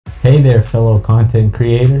Hey there, fellow content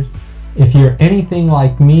creators. If you're anything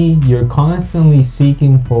like me, you're constantly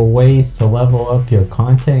seeking for ways to level up your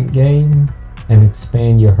content game and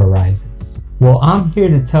expand your horizons. Well, I'm here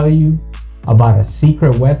to tell you about a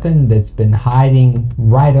secret weapon that's been hiding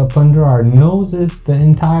right up under our noses the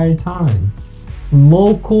entire time.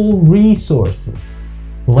 Local resources.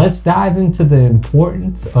 Let's dive into the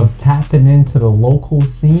importance of tapping into the local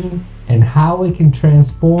scene and how it can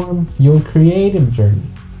transform your creative journey.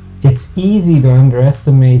 It's easy to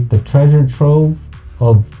underestimate the treasure trove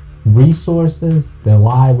of resources that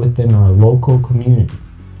lie within our local community.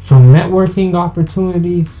 From networking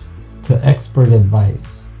opportunities to expert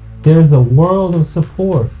advice, there's a world of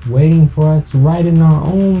support waiting for us right in our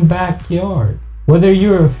own backyard. Whether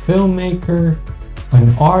you're a filmmaker,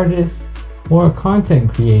 an artist, or a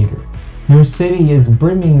content creator, your city is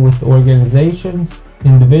brimming with organizations,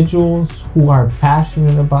 individuals who are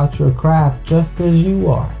passionate about your craft just as you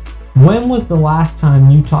are. When was the last time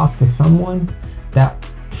you talked to someone that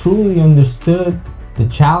truly understood the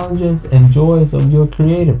challenges and joys of your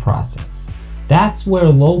creative process? That's where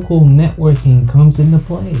local networking comes into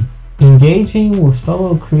play. Engaging with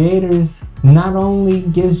fellow creators not only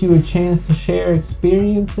gives you a chance to share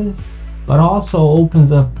experiences, but also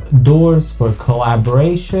opens up doors for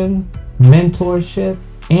collaboration, mentorship,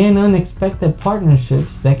 and unexpected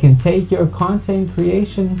partnerships that can take your content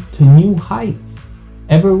creation to new heights.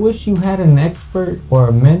 Ever wish you had an expert or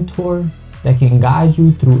a mentor that can guide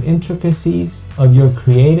you through intricacies of your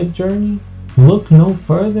creative journey? Look no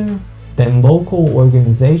further than local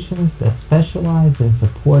organizations that specialize in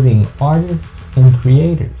supporting artists and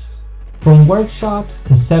creators. From workshops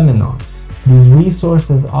to seminars, these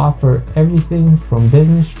resources offer everything from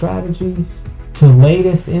business strategies to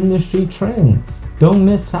latest industry trends. Don't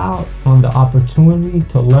miss out on the opportunity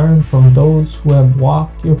to learn from those who have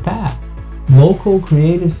walked your path. Local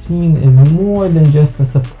creative scene is more than just a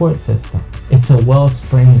support system. It's a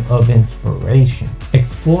wellspring of inspiration.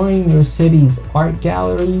 Exploring your city's art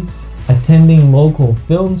galleries, attending local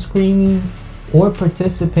film screenings, or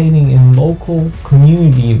participating in local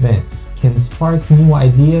community events can spark new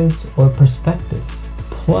ideas or perspectives.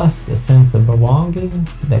 Plus, the sense of belonging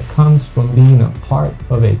that comes from being a part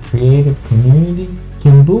of a creative community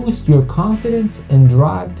can boost your confidence and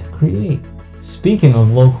drive to create. Speaking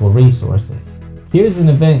of local resources, here's an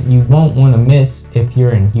event you won't want to miss if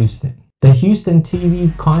you're in Houston. The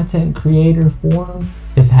HTV Content Creator Forum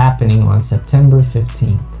is happening on September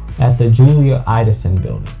 15th at the Julia Ideson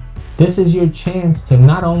Building. This is your chance to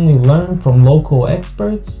not only learn from local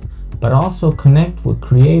experts, but also connect with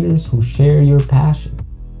creators who share your passion.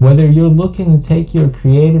 Whether you're looking to take your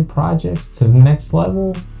creative projects to the next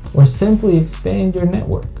level or simply expand your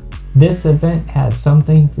network, this event has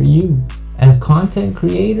something for you. As content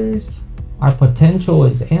creators, our potential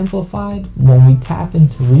is amplified when we tap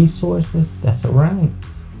into resources that surround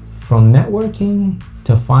us. From networking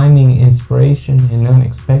to finding inspiration in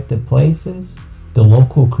unexpected places, the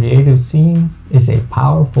local creative scene is a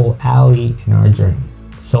powerful ally in our journey.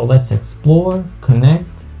 So let's explore, connect,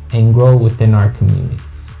 and grow within our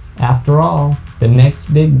communities. After all, the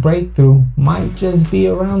next big breakthrough might just be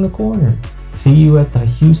around the corner. See you at the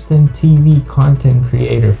HTV Content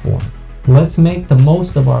Creator Forum. Let's make the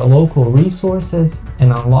most of our local resources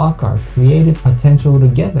and unlock our creative potential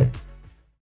together.